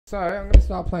So I'm going to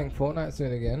start playing Fortnite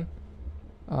soon again.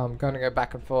 I'm going to go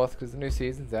back and forth because the new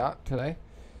season's out today.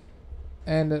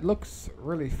 And it looks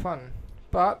really fun.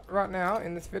 But right now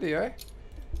in this video,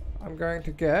 I'm going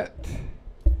to get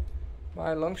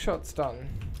my long shots done.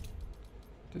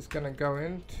 Just going to go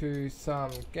into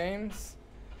some games.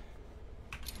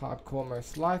 Hardcore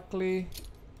most likely.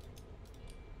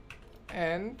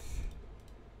 And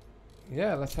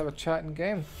yeah, let's have a chat in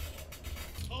game.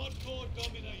 Hardcore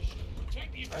domination.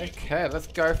 Okay, let's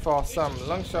go for some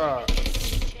long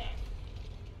shots.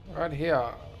 Right here.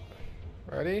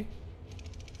 Ready?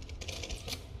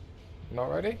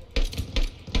 Not ready?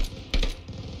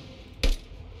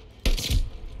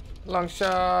 Long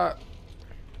shot.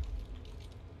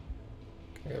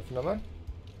 Can I go for another one?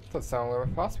 I thought someone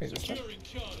went past me just now.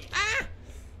 Ah!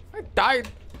 I died!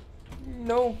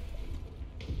 No.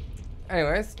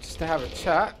 Anyways, just to have a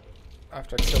chat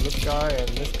after I kill this guy and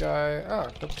this guy. Ah,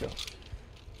 double kill.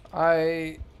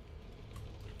 I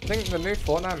think the new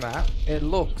Fortnite map, it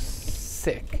looks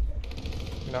sick.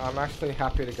 You know, I'm actually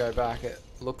happy to go back. It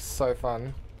looks so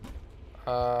fun.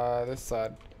 This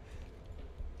side.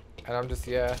 And I'm just,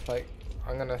 yeah, like,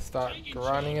 I'm gonna start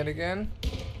grinding it again.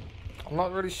 I'm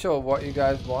not really sure what you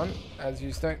guys want, as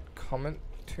you don't comment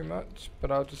too much,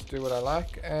 but I'll just do what I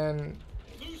like and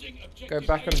go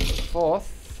back and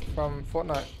forth from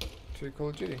Fortnite to Call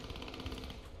of Duty.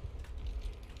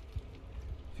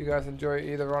 If you guys enjoy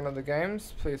either one of the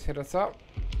games, please hit us up.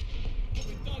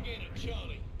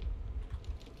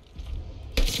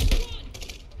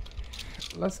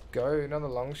 Let's go, another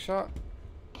long shot.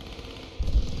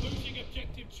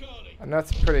 I know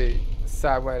it's a pretty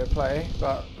sad way to play,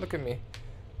 but look at me.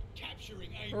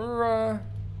 Oh,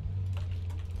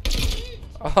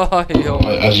 he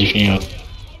almost, As you can.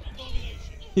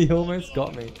 he almost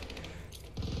got me.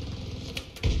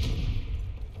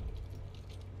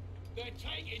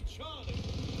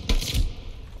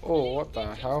 Oh, what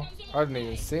the hell? I didn't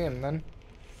even see him then.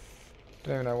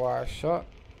 Don't even know why I shot.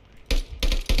 Is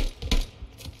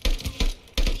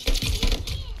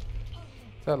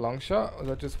that a long shot? Or was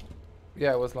that just...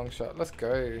 Yeah, it was long shot. Let's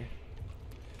go.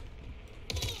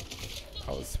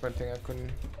 I was sprinting, I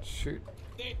couldn't shoot.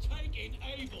 They're taking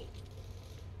Able.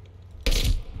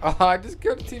 Oh, I just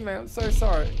killed a teammate. I'm so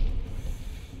sorry.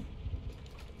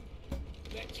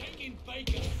 They're taking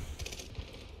Baker.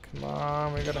 Come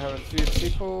on, we gotta have a few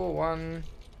people. One.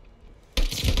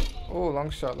 Oh, long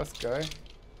shot. Let's go.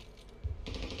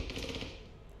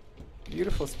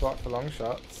 Beautiful spot for long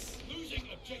shots. Losing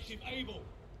objective Able.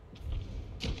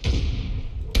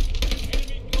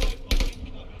 Enemy glide bomb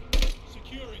incoming.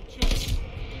 Securing Charlie.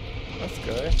 Let's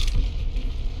go.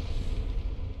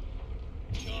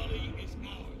 Charlie is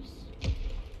ours.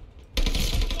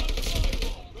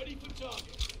 Ready for target.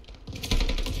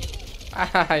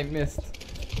 Ah, I missed.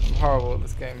 I'm horrible at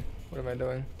this game. What am I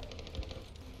doing?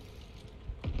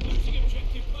 Losing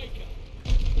objective Baker.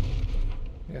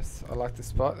 Yes, I like this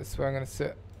spot. This is where I'm gonna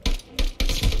sit.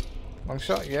 Long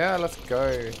shot? Yeah, let's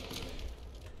go.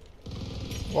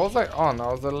 What was I on?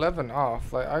 I was 11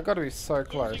 off. Like, I gotta be so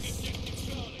close.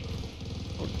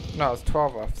 No, I was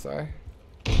 12 off, so.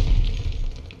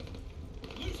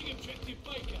 Losing objective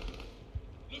Baker.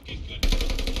 Looking good.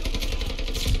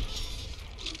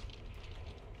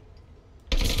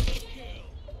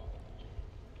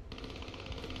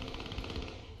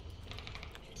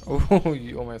 Oh,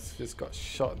 you almost just got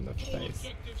shot in the face.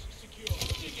 Objectives secure.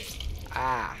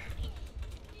 Ah.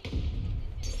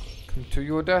 Come to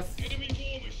your death. Enemy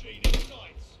war machine in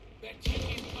sights. They're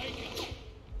taking Baker.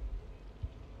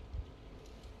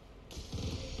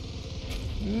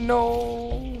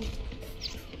 No.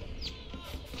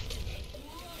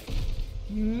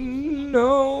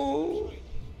 No.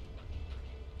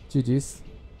 GG's.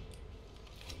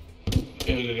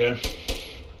 Here we go.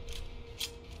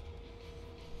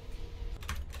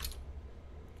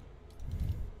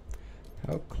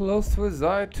 How close was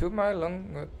I to my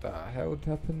lung? What the hell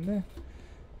happened there?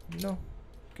 No.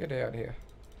 Get out of here.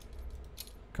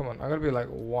 Come on, I gotta be like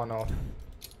 1 off.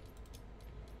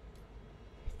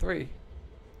 3.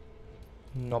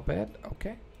 Not bad,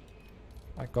 okay.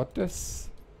 I got this.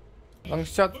 Long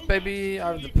shot, baby.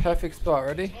 I have the perfect spot.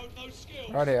 Ready?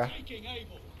 Right here. Taking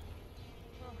Able.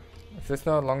 If there's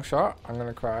no long shot, I'm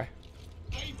gonna cry.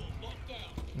 Able locked down.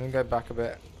 I'm gonna go back a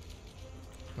bit.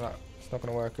 No, it's not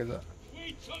gonna work, is it?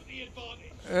 We took the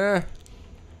advantage.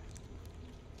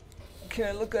 Can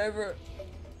I look over it?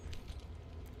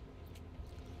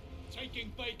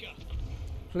 Taking Baker.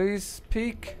 Please,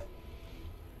 peek.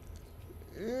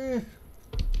 We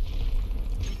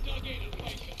dug in at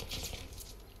Baker.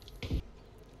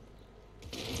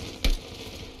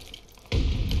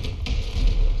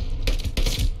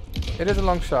 It is a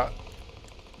long shot.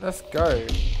 Let's go.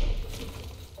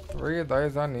 3 of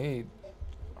those I need.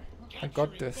 I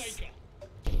got this.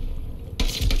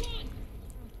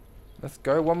 Let's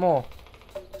go, one more.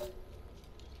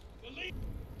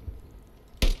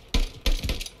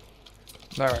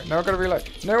 No, no, I gotta reload.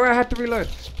 No way I had to reload.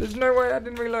 There's no way I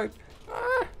didn't reload.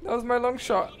 Ah, that was my long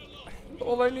shot.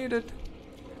 All I needed.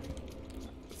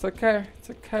 It's okay, it's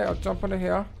okay. I'll jump onto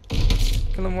here.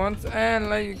 Kill him once and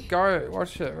let you go.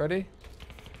 Watch it, ready?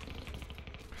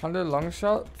 100 long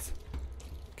shots.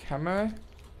 Camo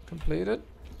completed.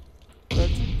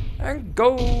 And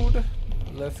gold.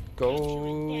 Let's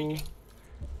go.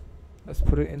 Let's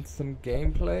put it in some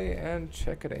gameplay and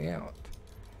check it out.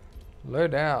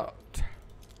 Load out.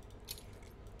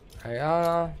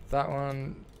 AR, that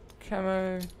one,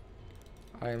 camo.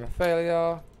 I am a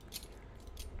failure.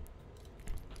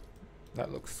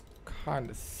 That looks kind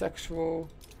of sexual.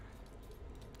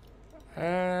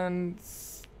 And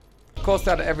of course,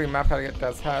 out of every map I get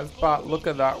does has, but look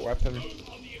at that weapon.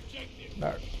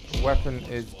 That weapon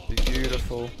is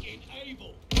beautiful.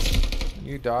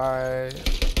 You die,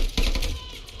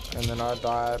 and then I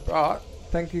die. But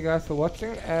thank you guys for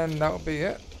watching, and that will be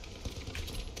it.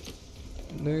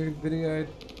 New video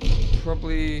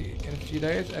probably in a few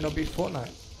days, and it'll be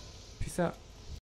Fortnite. Peace out.